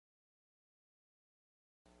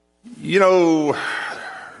You know,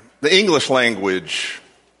 the English language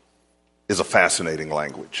is a fascinating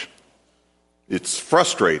language. It's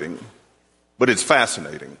frustrating, but it's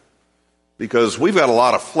fascinating because we've got a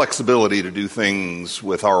lot of flexibility to do things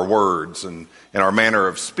with our words and our manner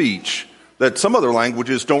of speech that some other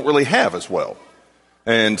languages don't really have as well.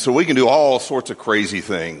 And so we can do all sorts of crazy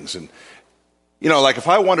things. And, you know, like if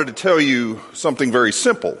I wanted to tell you something very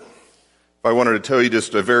simple, if I wanted to tell you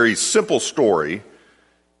just a very simple story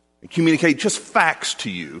and communicate just facts to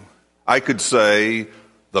you, I could say,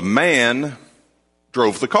 the man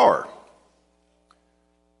drove the car.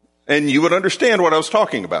 And you would understand what I was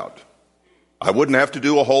talking about. I wouldn't have to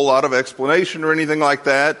do a whole lot of explanation or anything like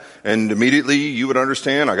that. And immediately you would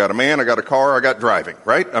understand, I got a man, I got a car, I got driving,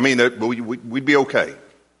 right? I mean, we'd be okay.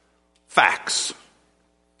 Facts.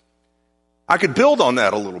 I could build on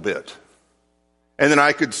that a little bit. And then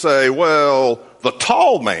I could say, well, the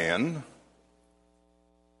tall man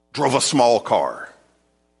drove a small car.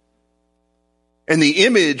 And the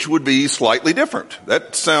image would be slightly different.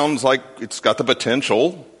 That sounds like it's got the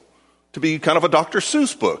potential to be kind of a Dr.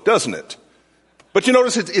 Seuss book, doesn't it? But you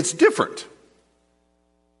notice it's different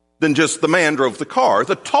than just the man drove the car.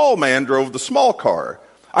 The tall man drove the small car.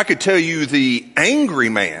 I could tell you the angry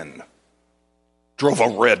man drove a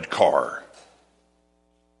red car.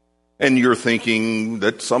 And you're thinking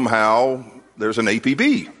that somehow there's an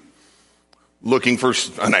APB looking for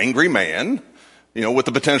an angry man, you know, with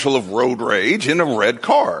the potential of road rage in a red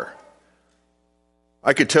car.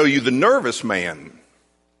 I could tell you the nervous man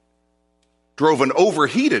drove an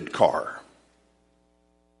overheated car.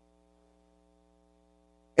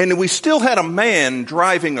 And we still had a man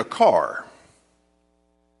driving a car.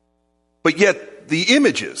 But yet the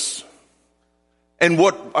images and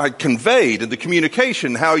what I conveyed and the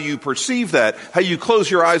communication, how you perceive that, how you close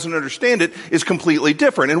your eyes and understand it is completely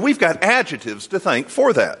different. And we've got adjectives to thank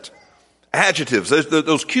for that. Adjectives,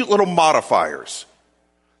 those cute little modifiers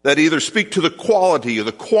that either speak to the quality or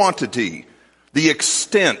the quantity, the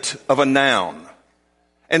extent of a noun,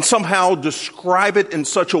 and somehow describe it in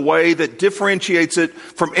such a way that differentiates it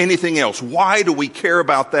from anything else. Why do we care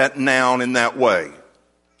about that noun in that way?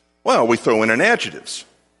 Well, we throw in an adjectives.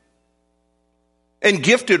 And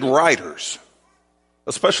gifted writers,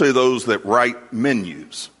 especially those that write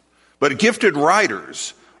menus, but gifted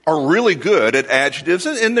writers are really good at adjectives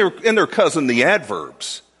and their cousin, the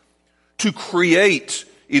adverbs, to create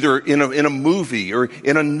either in a movie or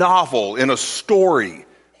in a novel, in a story,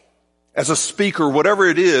 as a speaker, whatever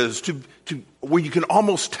it is, to where you can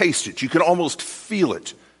almost taste it, you can almost feel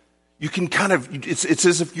it. You can kind of, it's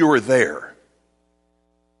as if you were there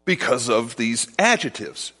because of these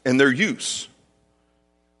adjectives and their use.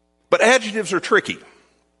 But adjectives are tricky.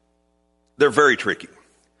 They're very tricky.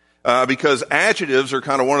 Because adjectives are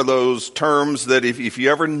kind of one of those terms that if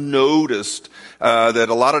you ever noticed that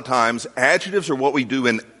a lot of times adjectives are what we do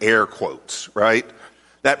in air quotes, right?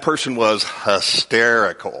 That person was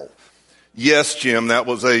hysterical. Yes, Jim, that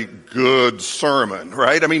was a good sermon,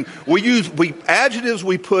 right? I mean, adjectives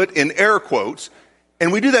we put in air quotes,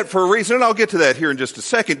 and we do that for a reason, and I'll get to that here in just a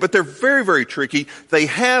second, but they're very, very tricky. They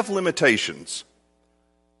have limitations,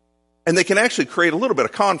 and they can actually create a little bit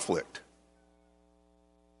of conflict.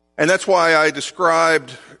 And that's why I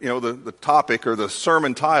described, you know, the topic or the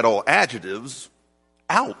sermon title, Adjectives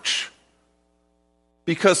Ouch.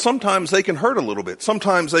 Because sometimes they can hurt a little bit.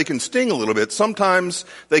 Sometimes they can sting a little bit. Sometimes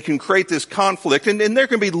they can create this conflict, and there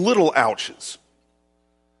can be little ouches.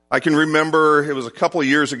 I can remember it was a couple of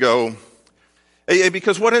years ago,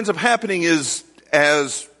 because what ends up happening is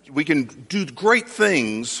as we can do great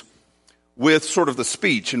things with sort of the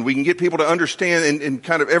speech, and we can get people to understand and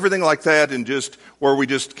kind of everything like that, and just where we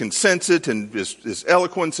just can sense it and this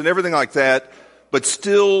eloquence and everything like that, but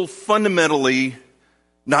still fundamentally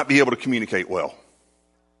not be able to communicate well.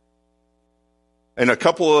 And a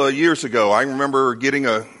couple of years ago, I remember getting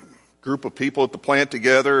a group of people at the plant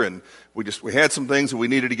together, and we had some things that we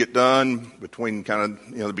needed to get done between kind of,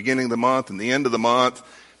 you know, the beginning of the month and the end of the month.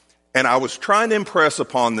 And I was trying to impress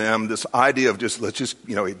upon them this idea of let's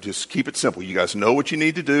just keep it simple. You guys know what you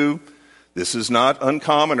need to do. This is not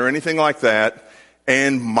uncommon or anything like that.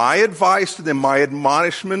 And my advice to them, my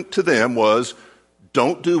admonishment to them was,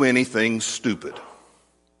 don't do anything stupid.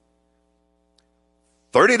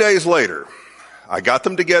 30 days later, I got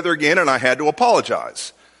them together again, and I had to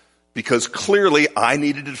apologize because clearly I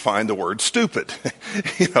needed to define the word stupid,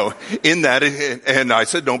 you know, in that. And I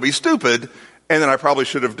said, don't be stupid. And then I probably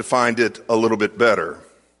should have defined it a little bit better.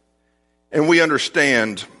 And we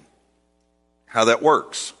understand how that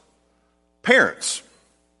works. Parents,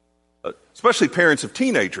 especially parents of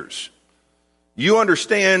teenagers, You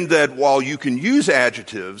understand that while you can use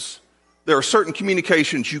adjectives, there are certain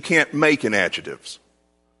communications you can't make in adjectives.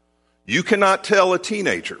 You cannot tell a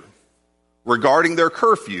teenager regarding their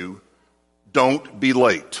curfew, don't be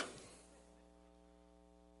late.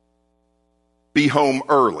 Be home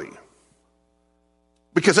early.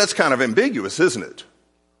 Because that's kind of ambiguous, isn't it?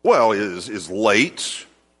 Well, is late,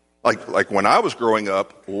 like when I was growing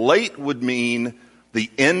up, late would mean the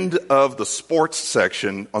end of the sports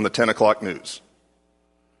section on the 10 o'clock news.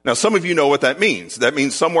 Now, some of you know what that means. That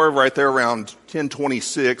means somewhere right there around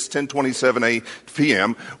 10:26, 10:27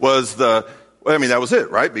 p.m. that was it,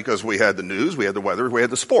 right? Because we had the news, we had the weather, we had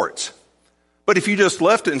the sports. But if you just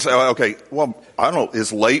left it and say, okay, well, I don't know,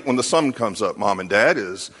 is late when the sun comes up, Mom and Dad,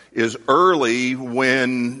 is early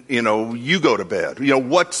when, you go to bed.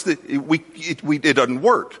 It doesn't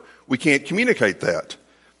work. We can't communicate that.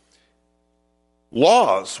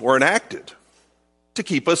 Laws were enacted to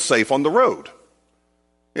keep us safe on the road.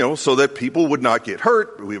 So that people would not get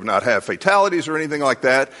hurt, we would not have fatalities or anything like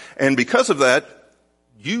that. And because of that,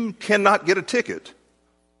 you cannot get a ticket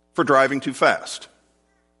for driving too fast.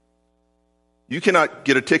 You cannot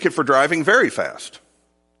get a ticket for driving very fast.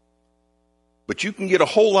 But you can get a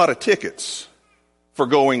whole lot of tickets for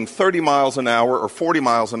going 30 miles an hour or 40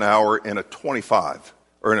 miles an hour in a 25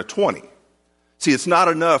 or in a 20. See, it's not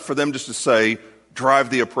enough for them just to say, drive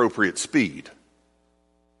the appropriate speed.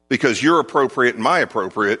 Because your appropriate and my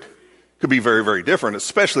appropriate could be very, very different,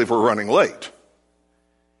 especially if we're running late.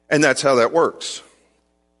 And that's how that works.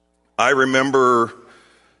 I remember,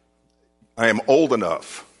 I am old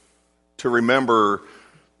enough to remember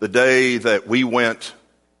the day that we went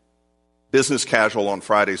business casual on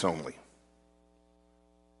Fridays only.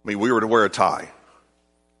 We were to wear a tie.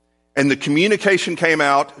 And the communication came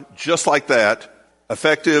out just like that,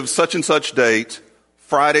 effective such and such date,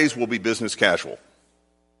 Fridays will be business casual.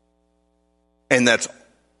 And that's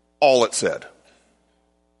all it said.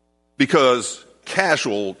 Because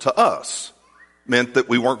casual to us meant that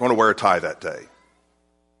we weren't going to wear a tie that day.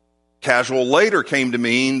 Casual later came to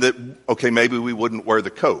mean that, okay, maybe we wouldn't wear the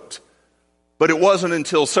coat. But it wasn't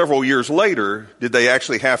until several years later did they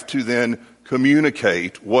actually have to then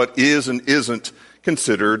communicate what is and isn't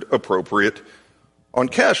considered appropriate on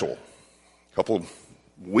casual. A couple of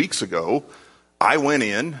weeks ago, I went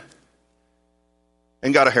in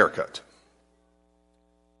and got a haircut.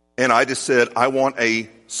 And I just said, I want a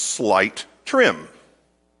slight trim.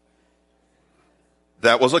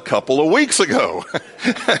 That was a couple of weeks ago.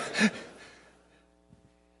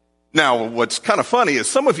 Now, what's kind of funny is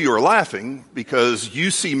some of you are laughing because you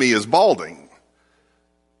see me as balding.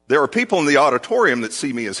 There are people in the auditorium that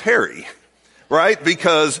see me as hairy, right?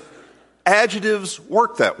 Because adjectives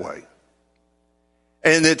work that way.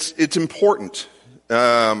 And it's important.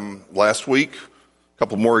 Last week, a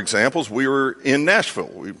couple more examples. We were in Nashville.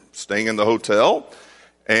 We were staying in the hotel,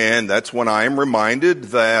 and that's when I am reminded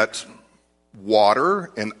that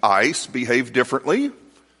water and ice behave differently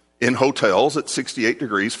in hotels at 68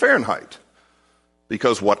 degrees Fahrenheit.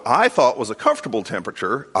 Because what I thought was a comfortable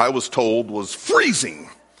temperature, I was told was freezing,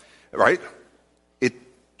 right? It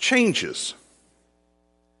changes.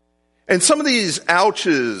 And some of these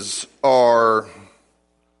ouches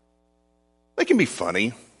they can be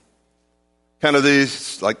funny. Kind of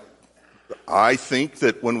these, like, I think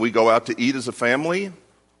that when we go out to eat as a family,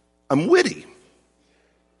 I'm witty.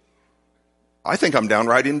 I think I'm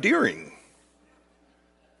downright endearing.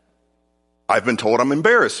 I've been told I'm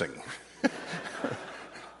embarrassing.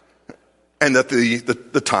 And that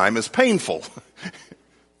the time is painful.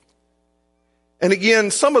 And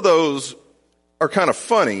again, some of those are kind of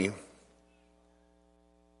funny,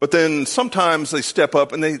 but then sometimes they step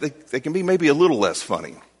up and they can be maybe a little less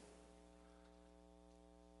funny.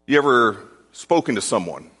 You ever spoken to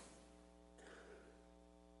someone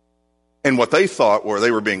and what they thought were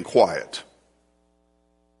they were being quiet,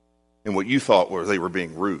 and what you thought were they were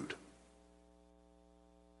being rude?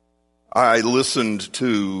 I listened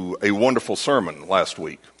to a wonderful sermon last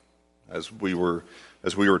week as we were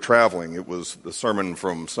traveling. It was the sermon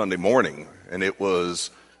from Sunday morning, and it was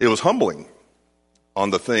humbling on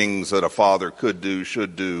the things that a father could do,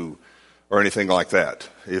 should do, or anything like that.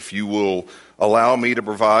 If you will allow me to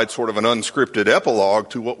provide sort of an unscripted epilogue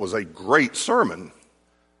to what was a great sermon,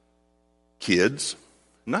 kids,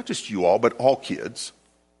 not just you all, but all kids.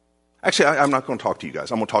 Actually, I'm not going to talk to you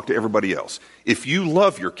guys. I'm going to talk to everybody else. If you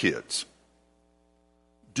love your kids,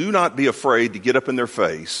 do not be afraid to get up in their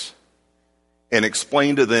face and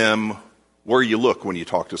explain to them where you look when you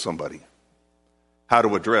talk to somebody, how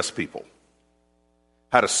to address people,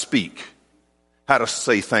 how to speak, how to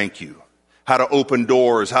say thank you, how to open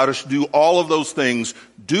doors, how to do all of those things.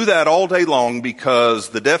 Do that all day long, because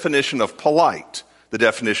the definition of polite, the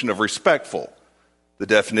definition of respectful, the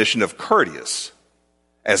definition of courteous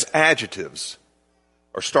as adjectives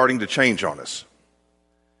are starting to change on us.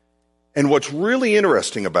 And what's really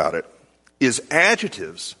interesting about it is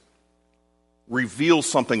adjectives reveal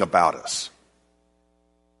something about us.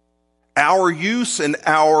 Our use and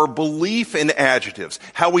our belief in adjectives,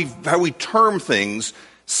 how we term things,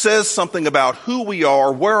 says something about who we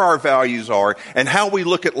are, where our values are, and how we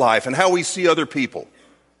look at life and how we see other people.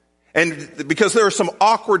 And because there are some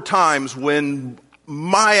awkward times when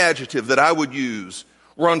my adjective that I would use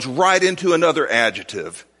runs right into another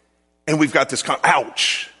adjective, and we've got this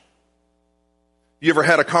ouch. You ever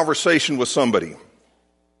had a conversation with somebody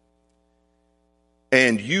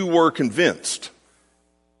and you were convinced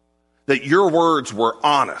that your words were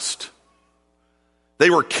honest, they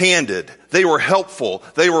were candid, they were helpful,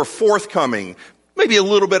 they were forthcoming, maybe a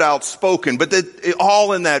little bit outspoken, but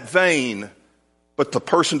all in that vein, but the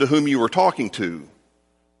person to whom you were talking to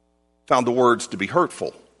found the words to be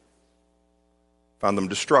hurtful, found them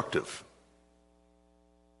destructive,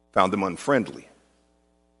 found them unfriendly.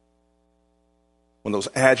 When those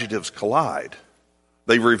adjectives collide,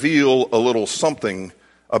 they reveal a little something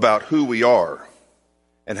about who we are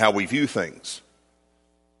and how we view things.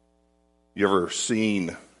 You ever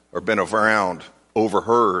seen or been around,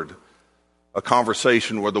 overheard a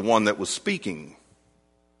conversation where the one that was speaking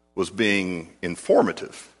was being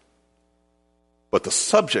informative, but the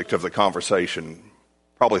subject of the conversation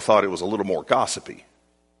probably thought it was a little more gossipy?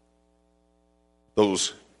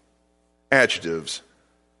 Those adjectives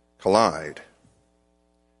collide.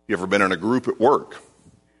 You ever been in a group at work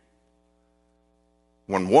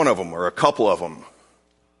when one of them or a couple of them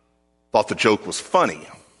thought the joke was funny,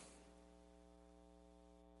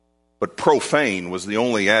 but profane was the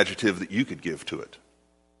only adjective that you could give to it?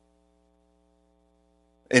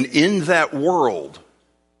 And in that world,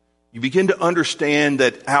 you begin to understand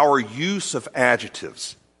that our use of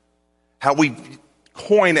adjectives, how we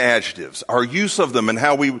coin adjectives, our use of them and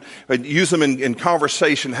how we would use them in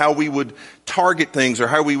conversation, how we would target things or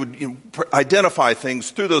how we would identify things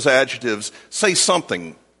through those adjectives, say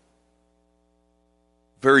something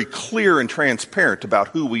very clear and transparent about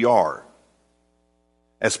who we are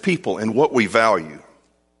as people and what we value.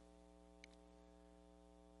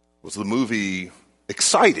 Was the movie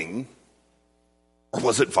exciting or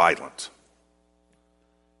was it violent?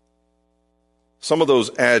 Some of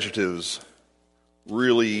those adjectives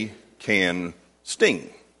really can sting.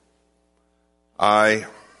 I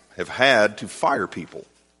have had to fire people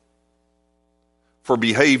for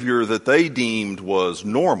behavior that they deemed was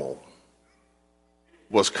normal,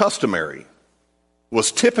 was customary,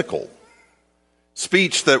 was typical,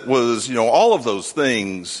 speech that was, all of those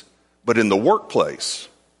things, but in the workplace,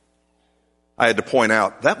 I had to point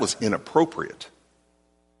out that was inappropriate.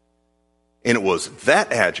 And it was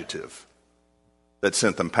that adjective that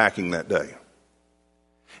sent them packing that day.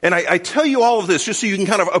 And I tell you all of this just so you can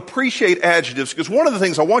kind of appreciate adjectives, because one of the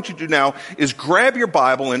things I want you to do now is grab your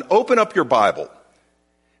Bible and open up your Bible.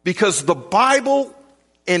 Because the Bible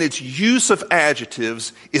and its use of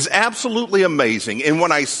adjectives is absolutely amazing. And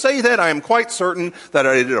when I say that, I am quite certain that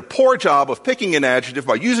I did a poor job of picking an adjective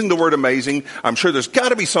by using the word amazing. I'm sure there's got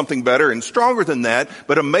to be something better and stronger than that,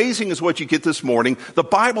 but amazing is what you get this morning. The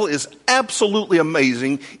Bible is absolutely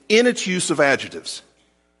amazing in its use of adjectives.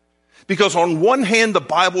 Because on one hand, the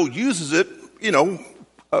Bible uses it,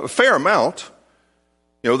 a fair amount.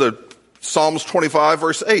 The Psalms 25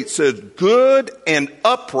 verse 8 said, "Good and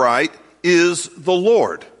upright is the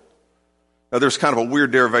Lord." Now there's kind of a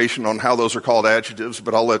weird derivation on how those are called adjectives,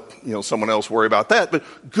 but I'll let someone else worry about that. But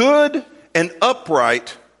good and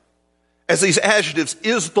upright as these adjectives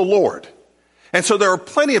is the Lord. And so there are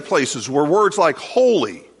plenty of places where words like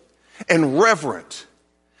holy and reverent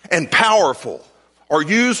and powerful are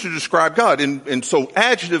used to describe God. And so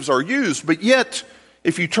adjectives are used, but yet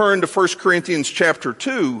if you turn to 1 Corinthians chapter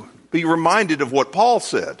 2, be reminded of what Paul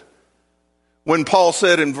said. When Paul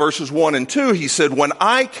said in verses 1 and 2, he said, when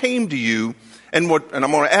I came to you, and I'm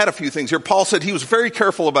going to add a few things here. Paul said he was very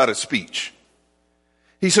careful about his speech.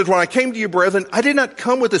 He said, when I came to you, brethren, I did not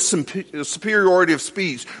come with a superiority of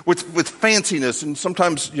speech, with fanciness, and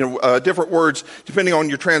sometimes, different words depending on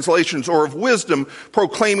your translations, or of wisdom,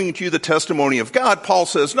 proclaiming to you the testimony of God. Paul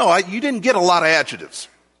says, no, you didn't get a lot of adjectives.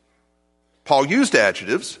 Paul used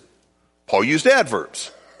adjectives. Paul used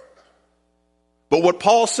adverbs. But what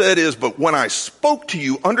Paul said is, but when I spoke to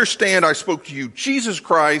you, understand I spoke to you Jesus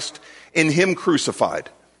Christ and Him crucified.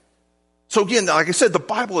 So again, like I said, the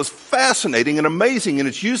Bible is fascinating and amazing in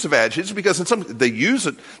its use of adjectives because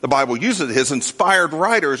the Bible uses it. His inspired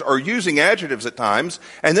writers are using adjectives at times,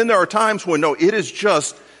 and then there are times when no, it is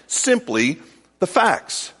just simply the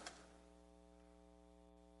facts.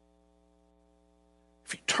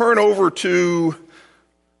 If you turn over to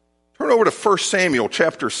 1 Samuel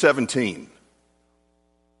chapter 17,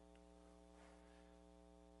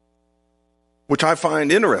 which I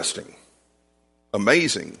find interesting,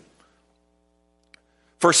 amazing.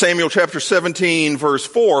 1 Samuel chapter 17, verse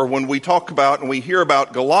 4, when we talk about and we hear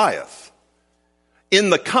about Goliath,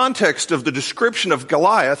 in the context of the description of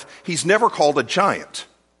Goliath, he's never called a giant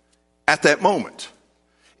at that moment.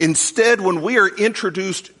 Instead, when we are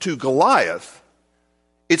introduced to Goliath,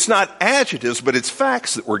 it's not adjectives, but it's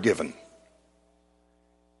facts that we're given.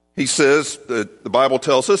 He says, the Bible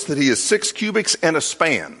tells us that he is 6 cubits and a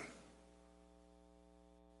span.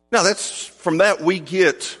 Now, from that we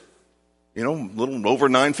get a little over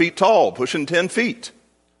 9 feet tall, pushing 10 feet.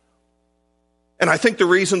 And I think the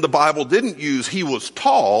reason the Bible didn't use he was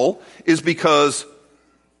tall is because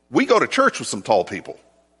we go to church with some tall people.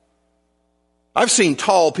 I've seen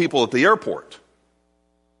tall people at the airport.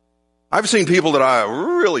 I've seen people that I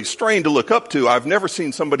really strain to look up to. I've never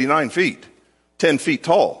seen somebody 9 feet, 10 feet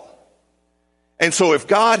tall. And so if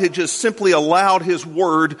God had just simply allowed his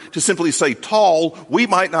word to simply say tall, we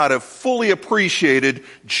might not have fully appreciated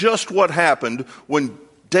just what happened when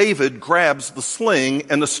David grabs the sling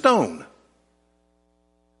and the stone.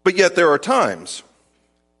 But yet there are times,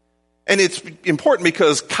 and it's important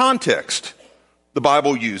because context the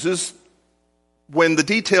Bible uses when the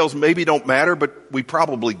details maybe don't matter, but we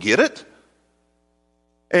probably get it.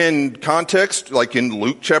 And context, like in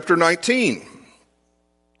Luke chapter 19,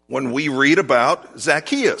 when we read about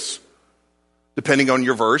Zacchaeus. Depending on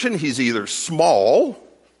your version, he's either small,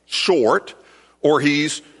 short, or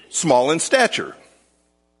he's small in stature.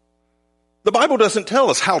 The Bible doesn't tell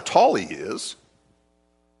us how tall he is.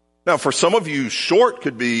 Now, for some of you, short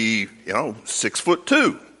could be,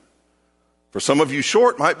 6'2". For some of you,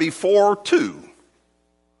 short might be 4'2".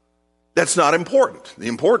 That's not important. The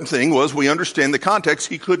important thing was we understand the context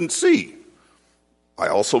he couldn't see. I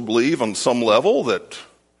also believe on some level that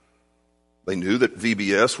they knew that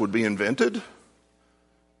VBS would be invented.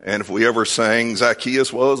 And if we ever sang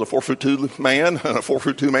Zacchaeus was a 4'2" man, and a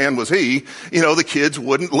 4'2" man was he, the kids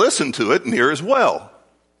wouldn't listen to it near as well.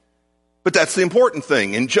 But that's the important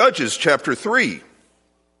thing. In Judges chapter 3,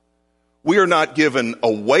 we are not given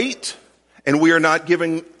a weight and we are not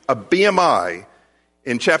given a BMI.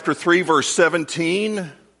 In chapter 3, verse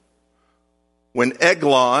 17, when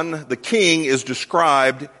Eglon, the king, is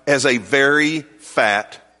described as a very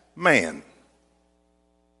fat man.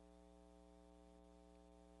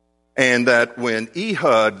 And that when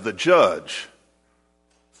Ehud, the judge,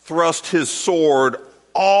 thrust his sword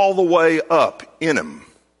all the way up in him,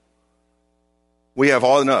 we have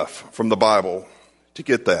all enough from the Bible to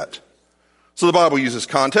get that. So the Bible uses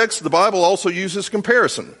context. The Bible also uses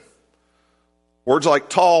comparison. Words like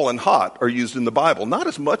tall and hot are used in the Bible, not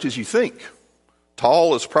as much as you think.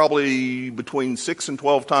 Tall is probably between 6 and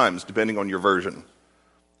 12 times, depending on your version.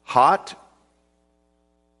 Hot,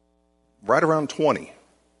 right around 20.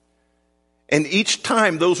 And each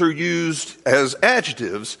time those are used as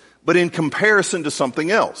adjectives, but in comparison to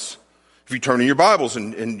something else. If you turn in your Bibles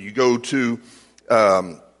and you go to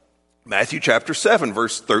Matthew chapter 7,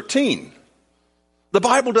 verse 13, the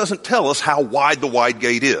Bible doesn't tell us how wide the wide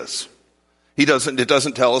gate is. It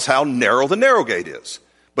doesn't tell us how narrow the narrow gate is.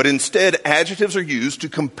 But instead, adjectives are used to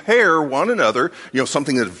compare one another,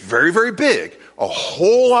 something that is very, very big, a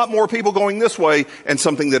whole lot more people going this way, and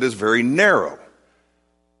something that is very narrow.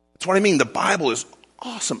 That's what I mean. The Bible is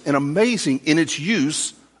awesome and amazing in its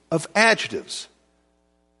use of adjectives.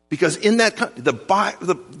 Because in that,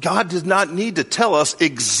 God does not need to tell us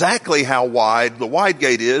exactly how wide the wide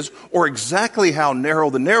gate is or exactly how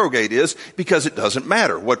narrow the narrow gate is, because it doesn't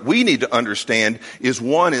matter. What we need to understand is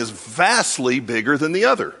one is vastly bigger than the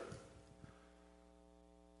other.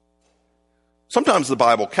 Sometimes the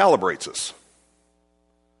Bible calibrates us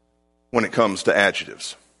when it comes to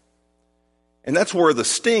adjectives. And that's where the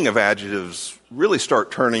sting of adjectives really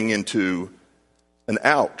start turning into an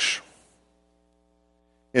ouch.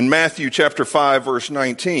 In Matthew chapter 5, verse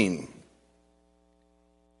 19,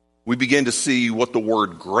 we begin to see what the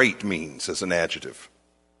word great means as an adjective.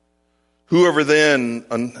 Whoever then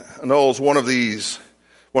annuls one of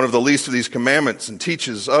the least of these commandments and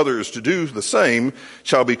teaches others to do the same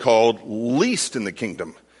shall be called least in the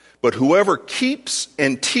kingdom. But whoever keeps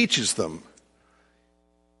and teaches them,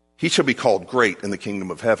 he shall be called great in the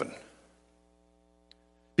kingdom of heaven.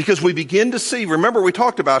 Because we begin to see, remember we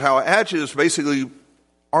talked about how adjectives basically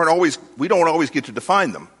we don't always get to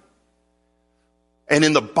define them. And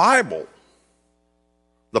in the Bible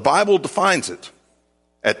defines it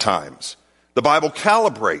at times. The Bible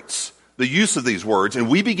calibrates the use of these words, and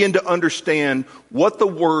we begin to understand what the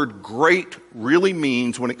word great really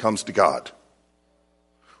means when it comes to God.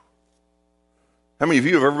 How many of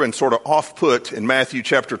you have ever been sort of off-put in Matthew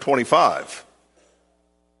chapter 25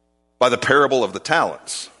 by the parable of the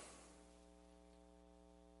talents?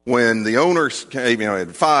 When the owners came,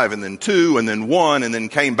 had 5 and then 2 and then 1 and then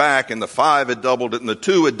came back and the 5 had doubled it and the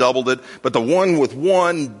 2 had doubled it, but the one with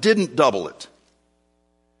 1 didn't double it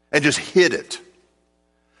and just hid it.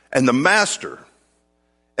 And the master,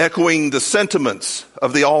 echoing the sentiments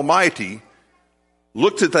of the Almighty,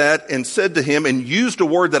 looked at that and said to him and used a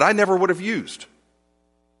word that I never would have used.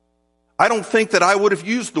 I don't think that I would have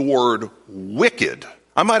used the word wicked.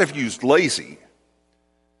 I might have used lazy.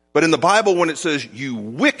 But in the Bible, when it says, you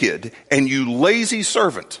wicked and you lazy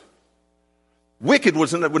servant, wicked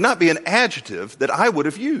would not be an adjective that I would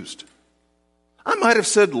have used. I might have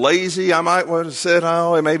said lazy. I might have said,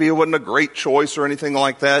 maybe it wasn't a great choice or anything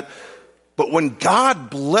like that. But when God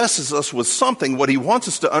blesses us with something, what he wants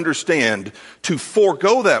us to understand, to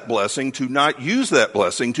forego that blessing, to not use that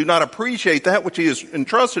blessing, to not appreciate that which he has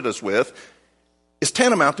entrusted us with, is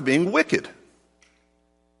tantamount to being wicked.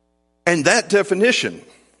 And that definition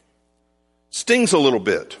stings a little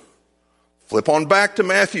bit. Flip on back to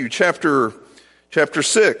Matthew chapter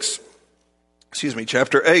 8,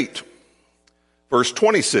 verse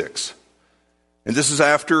 26. And this is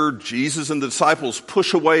after Jesus and the disciples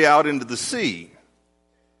push away out into the sea.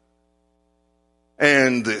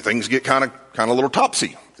 And things get kind of a little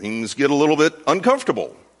topsy. Things get a little bit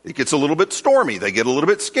uncomfortable. It gets a little bit stormy. They get a little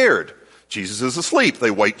bit scared. Jesus is asleep. They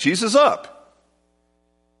wake Jesus up.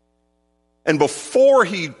 And before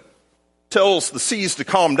he tells the seas to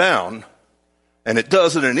calm down, and it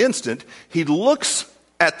does in an instant, he looks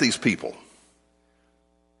at these people.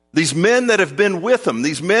 These men that have been with him,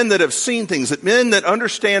 these men that have seen things, that men that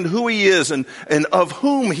understand who he is and of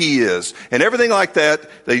whom he is, and everything like that,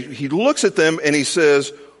 he looks at them and he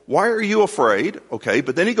says, why are you afraid? Okay,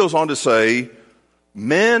 but then he goes on to say,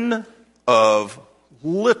 men of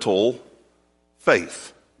little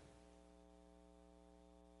faith.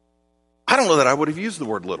 I don't know that I would have used the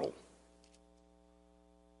word little.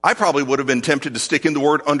 I probably would have been tempted to stick in the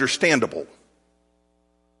word understandable.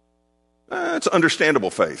 It's understandable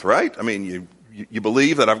faith, right? I mean, you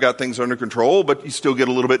believe that I've got things under control, but you still get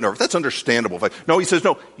a little bit nervous. That's understandable faith. No, he says,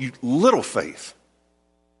 no, you little faith.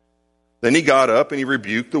 Then he got up and he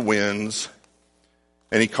rebuked the winds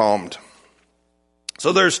and he calmed.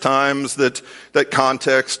 So there's times that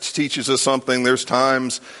context teaches us something. There's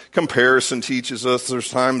times comparison teaches us. There's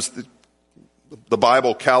times that the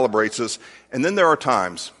Bible calibrates us. And then there are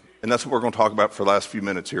times, and that's what we're going to talk about for the last few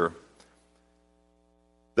minutes here.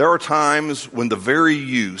 There are times when the very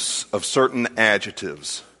use of certain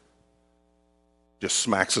adjectives just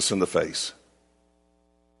smacks us in the face.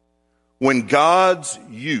 When God's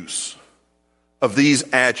use of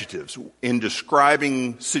these adjectives in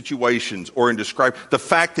describing situations or in describing the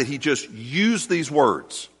fact that he just used these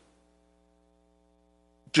words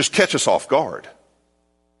just catch us off guard.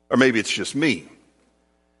 Or maybe it's just me.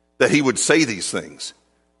 That he would say these things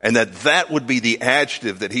and that would be the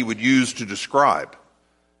adjective that he would use to describe.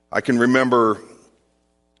 I can remember,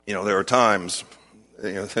 there are times,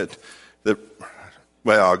 that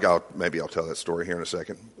maybe I'll tell that story here in a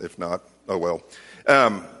second. If not, oh well.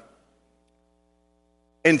 And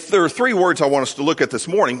there are 3 words I want us to look at this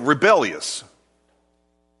morning: rebellious,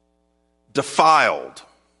 defiled,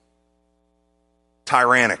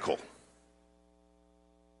 tyrannical.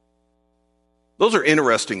 Those are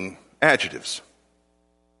interesting adjectives.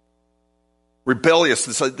 Rebellious,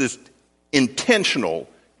 this intentional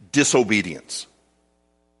disobedience.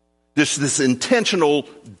 This intentional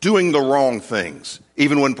doing the wrong things,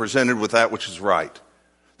 even when presented with that which is right.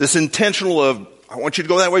 This intentional of, I want you to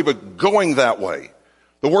go that way, but going that way.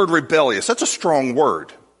 The word rebellious, that's a strong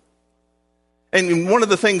word. And one of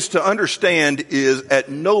the things to understand is at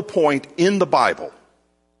no point in the Bible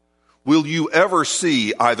will you ever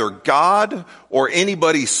see either God or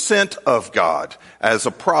anybody sent of God as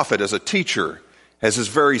a prophet, as a teacher, as his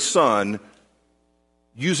very son,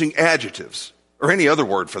 using adjectives, or any other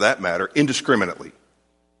word for that matter, indiscriminately.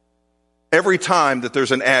 Every time that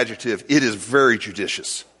there's an adjective, it is very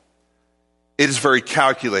judicious. It is very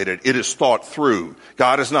calculated. It is thought through.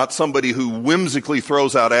 God is not somebody who whimsically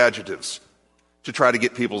throws out adjectives to try to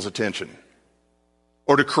get people's attention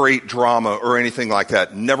or to create drama or anything like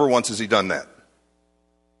that. Never once has he done that.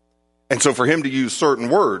 And so for him to use certain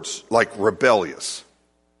words like rebellious,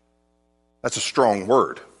 that's a strong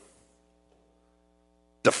word.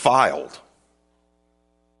 Defiled.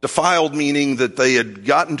 Defiled meaning that they had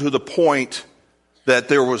gotten to the point that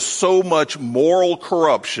there was so much moral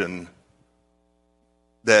corruption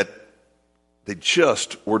that they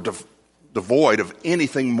just were devoid of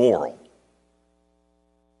anything moral.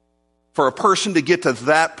 For a person to get to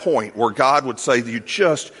that point where God would say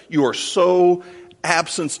you are so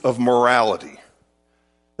absence of morality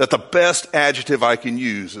that the best adjective I can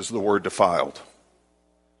use is the word defiled.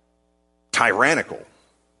 Tyrannical.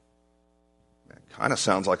 It kind of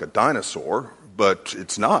sounds like a dinosaur, but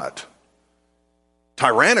it's not.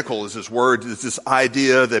 Tyrannical is this word, is this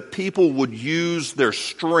idea that people would use their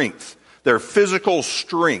strength, their physical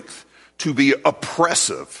strength, to be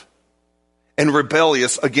oppressive and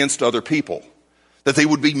rebellious against other people. That they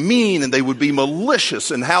would be mean and they would be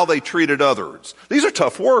malicious in how they treated others. These are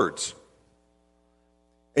tough words.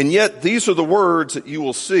 And yet these are the words that you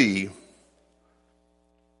will see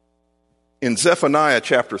in Zephaniah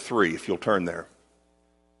chapter 3, if you'll turn there.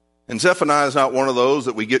 And Zephaniah is not one of those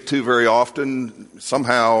that we get to very often.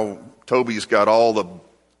 Somehow Toby's got all the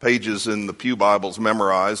pages in the Pew Bibles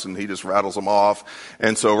memorized and he just rattles them off.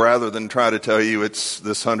 And so rather than try to tell you it's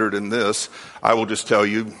this 100 and this, I will just tell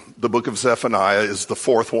you the book of Zephaniah is the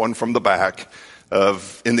fourth one from the back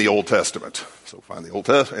in the Old Testament. So find the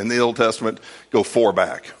Old Testament, go 4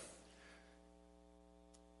 back.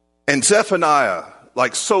 And Zephaniah,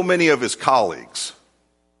 like so many of his colleagues,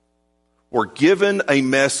 were given a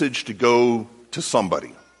message to go to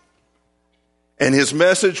somebody. And his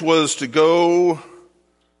message was to go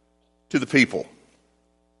to the people.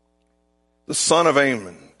 The son of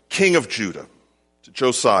Ammon, king of Judah, to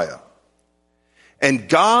Josiah. And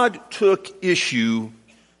God took issue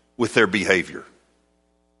with their behavior.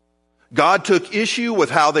 God took issue with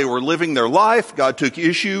how they were living their life. God took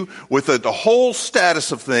issue with the whole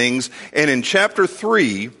status of things. And in chapter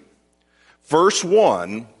 3, verse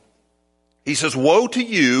 1, he says, woe to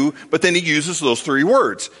you, but then he uses those 3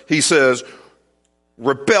 words. He says,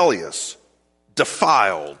 rebellious,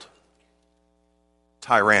 defiled,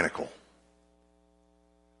 tyrannical.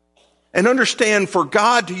 And understand, for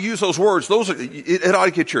God to use those words, it ought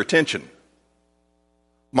to get your attention.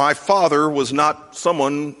 My father was not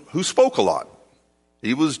someone who spoke a lot.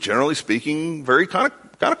 He was generally speaking very kind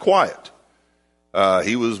of quiet.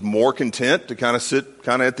 He was more content to kind of sit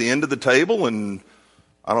at the end of the table and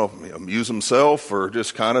amuse himself or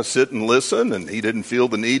just kind of sit and listen. And he didn't feel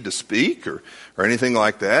the need to speak or anything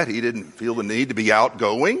like that. He didn't feel the need to be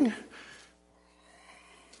outgoing.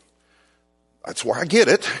 That's where I get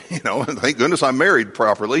it. Thank goodness I'm married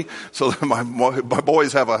properly so that my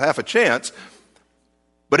boys have a half a chance.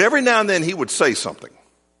 But every now and then he would say something.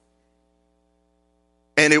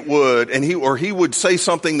 And he would say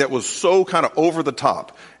something that was so kind of over the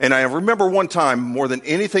top. And I remember one time, more than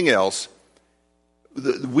anything else,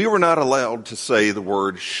 we were not allowed to say the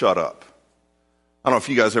word shut up. I don't know if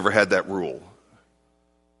you guys ever had that rule.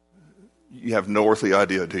 You have no earthly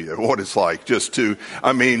idea, do you, what it's like just to,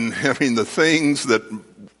 the things that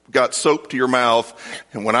got soap to your mouth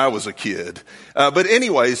and when I was a kid. But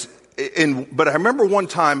anyways, but I remember one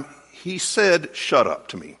time he said, shut up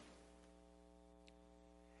to me.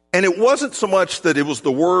 And it wasn't so much that it was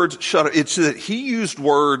the words shut up, it's that he used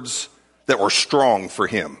words that were strong for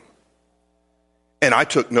him. And I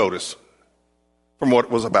took notice from what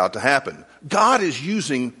was about to happen. God is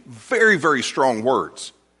using very, very strong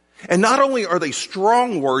words. And not only are they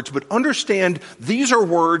strong words, but understand these are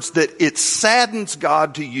words that it saddens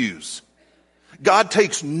God to use. God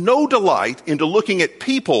takes no delight into looking at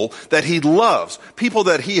people that he loves, people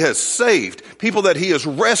that he has saved, people that he has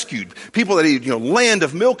rescued, people that he, land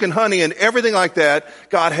of milk and honey and everything like that.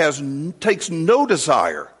 God takes no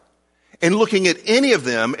desire in looking at any of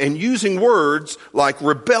them and using words like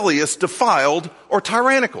rebellious, defiled, or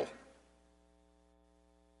tyrannical.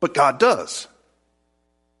 But God does,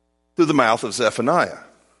 through the mouth of Zephaniah.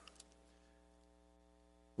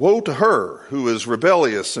 Woe to her who is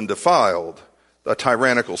rebellious and defiled, a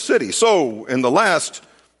tyrannical city. So, in the last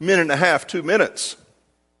minute and a half, 2 minutes,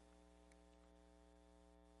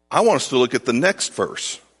 I want us to look at the next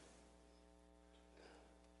verse.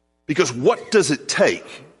 Because what does it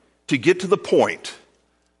take to get to the point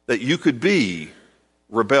that you could be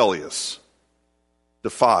rebellious,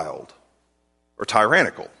 defiled, or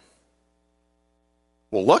tyrannical?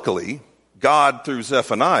 Well, luckily, God, through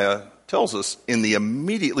Zephaniah, tells us in the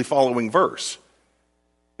immediately following verse.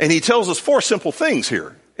 And he tells us 4 simple things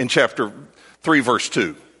here in chapter 3, verse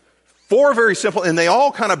 2. 4 very simple, and they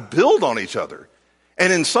all kind of build on each other.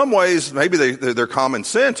 And in some ways, maybe they're common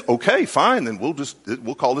sense. Okay, fine, then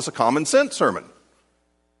we'll call this a common sense sermon.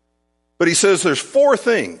 But he says there's 4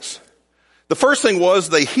 things. The first thing was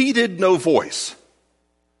they heeded no voice.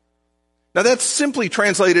 Now that's simply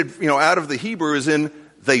translated, out of the Hebrew as in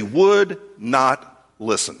they would not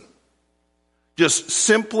listen. Just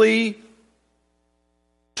simply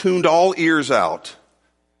tuned all ears out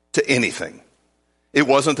to anything. It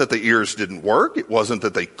wasn't that the ears didn't work. It wasn't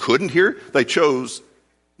that they couldn't hear. They chose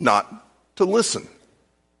not to listen.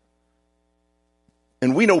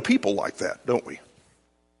 And we know people like that, don't we?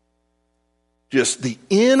 Just the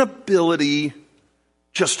inability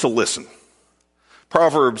just to listen.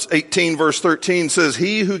 Proverbs 18 verse 13 says,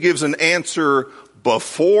 he who gives an answer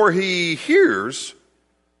before he hears,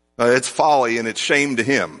 it's folly and it's shame to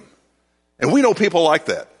him. And we know people like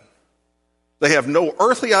that. They have no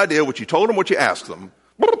earthly idea what you told them, what you asked them,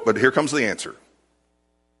 but here comes the answer.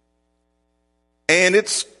 And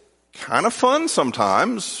it's kind of fun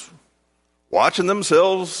sometimes watching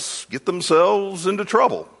themselves get themselves into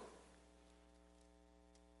trouble.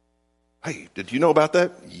 Hey, did you know about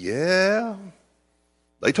that? Yeah,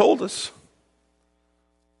 they told us.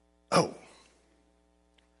 Oh.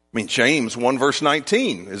 James 1 verse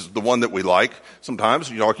 19 is the one that we like.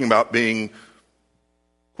 Sometimes you're talking about being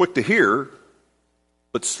quick to hear,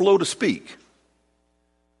 but slow to speak.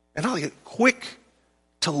 And I'll get quick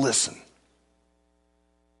to listen.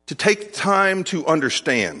 To take time to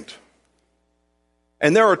understand.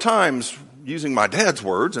 And there are times, using my dad's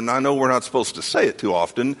words, and I know we're not supposed to say it too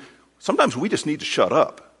often, sometimes we just need to shut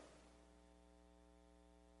up.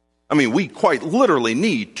 We quite literally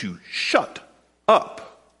need to shut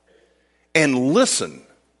up and listen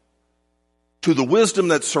to the wisdom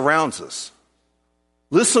that surrounds us.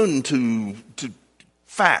 Listen to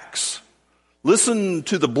facts. Listen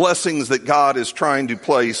to the blessings that God is trying to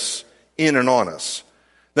place in and on us.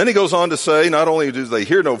 Then he goes on to say, not only do they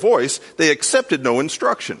hear no voice, they accepted no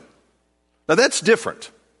instruction. Now that's different.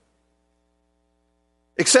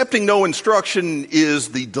 Accepting no instruction is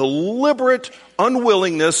the deliberate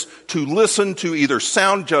unwillingness to listen to either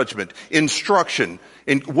sound judgment, instruction,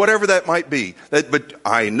 and whatever that might be. But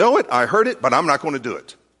I know it, I heard it, but I'm not going to do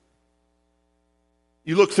it.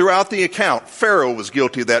 You look throughout the account, Pharaoh was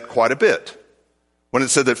guilty of that quite a bit. When it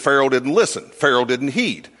said that Pharaoh didn't listen, Pharaoh didn't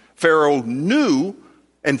heed. Pharaoh knew,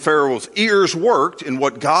 and Pharaoh's ears worked in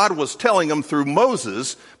what God was telling him through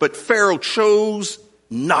Moses, but Pharaoh chose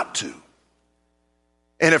not to.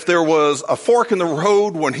 And if there was a fork in the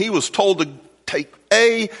road when he was told to take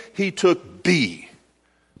A, he took B.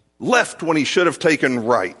 Left when he should have taken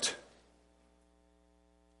right.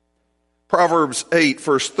 Proverbs 8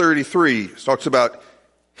 verse 33 talks about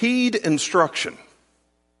heed instruction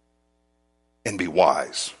and be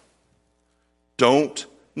wise. Don't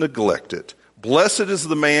neglect it. Blessed is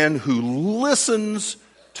the man who listens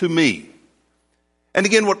to me. And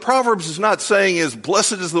again, what Proverbs is not saying is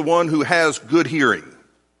blessed is the one who has good hearing.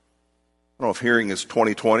 I don't know if hearing is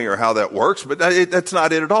 20/20 or how that works, but that's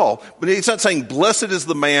not it at all. But it's not saying blessed is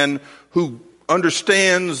the man who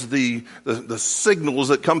understands the signals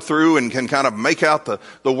that come through and can kind of make out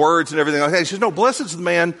the words and everything like that. He says, no, blessed is the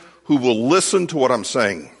man who will listen to what I'm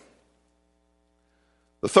saying.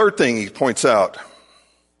 The third thing he points out,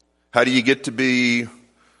 how do you get to be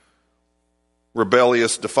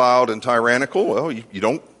rebellious, defiled, and tyrannical? Well, you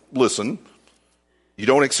don't listen. You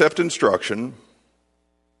don't accept instruction.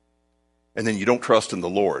 And then you don't trust in the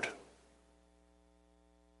Lord.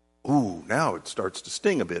 Ooh, now it starts to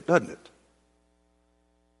sting a bit, doesn't it?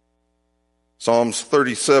 Psalms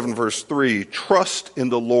 37 verse 3, trust in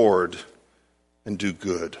the Lord and do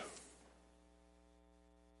good.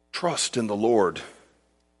 Trust in the Lord.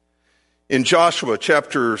 In Joshua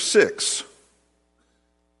chapter 6,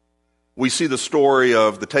 we see the story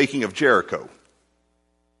of the taking of Jericho.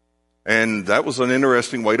 And that was an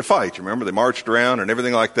interesting way to fight. You remember, they marched around and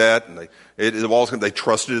everything like that, and they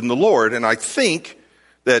trusted in the Lord. And I think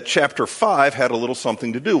that chapter 5 had a little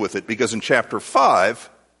something to do with it, because in chapter 5,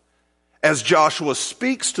 as Joshua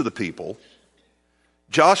speaks to the people,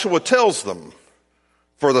 Joshua tells them,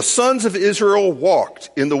 for the sons of Israel walked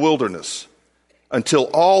in the wilderness until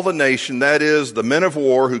all the nation, that is, the men of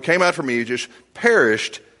war who came out from Egypt,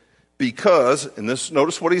 perished because, and this,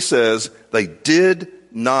 notice what he says, they did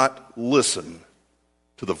not listen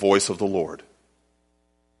to the voice of the Lord.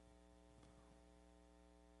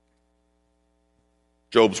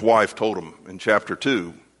 Job's wife told him in chapter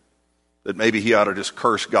 2 that maybe he ought to just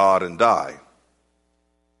curse God and die.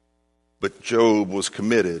 But Job was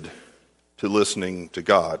committed to listening to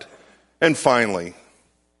God. And finally,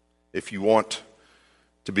 if you want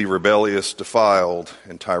to be rebellious, defiled,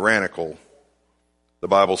 and tyrannical, The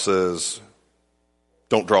Bible says,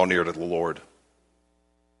 don't draw near to the Lord.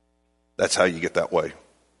 That's how you get that way.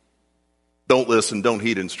 Don't listen, don't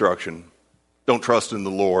heed instruction. Don't trust in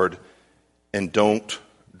the Lord, and don't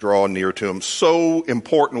draw near to him. So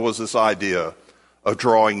important was this idea of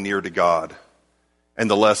drawing near to God, and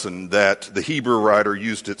the lesson that the Hebrew writer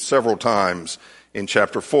used it several times in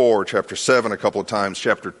chapter 4, chapter 7 a couple of times,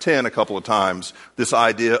 chapter 10 a couple of times, this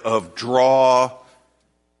idea of draw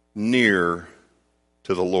near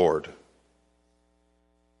to the Lord.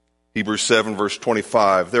 Hebrews 7 verse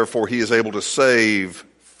 25, therefore he is able to save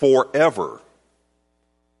forever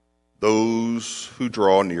those who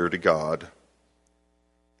draw near to God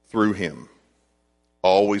through him,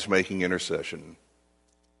 always making intercession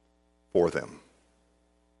for them.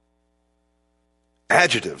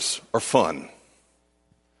 Adjectives are fun.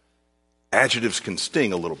 Adjectives can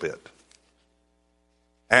sting a little bit.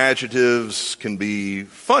 Adjectives can be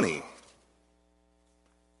funny.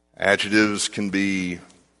 Adjectives can be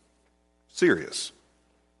serious.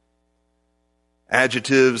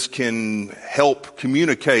 Adjectives can help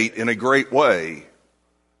communicate in a great way,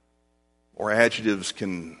 or adjectives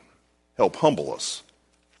can help humble us,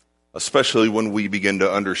 especially when we begin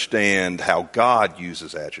to understand how God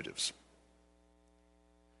uses adjectives.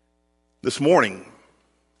 This morning,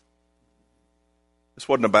 this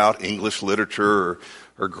wasn't about English literature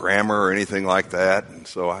or grammar or anything like that, and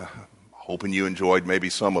so I'm hoping you enjoyed maybe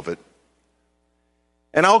some of it.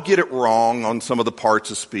 And I'll get it wrong on some of the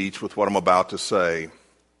parts of speech with what I'm about to say,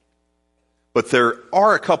 but there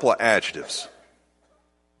are a couple of adjectives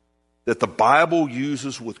that the Bible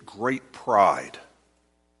uses with great pride,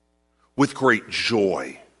 with great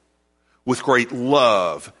joy, with great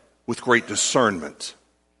love, with great discernment.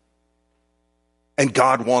 And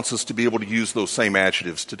God wants us to be able to use those same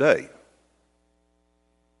adjectives today.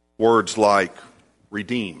 Words like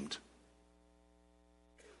redeemed.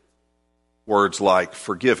 Words like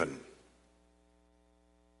forgiven.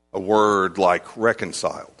 A word like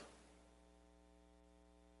reconciled.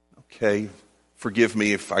 Okay, forgive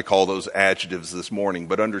me if I call those adjectives this morning,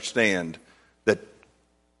 but understand that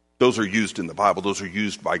those are used in the Bible. Those are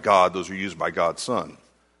used by God. Those are used by God's Son.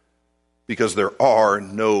 Because there are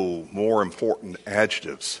no more important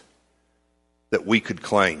adjectives that we could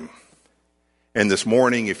claim. And this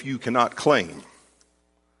morning, if you cannot claim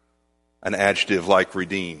an adjective like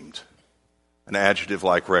redeemed, an adjective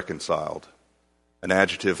like reconciled, an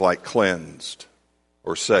adjective like cleansed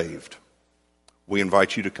or saved, we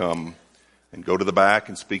invite you to come and go to the back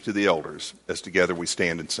and speak to the elders as together we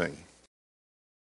stand and sing.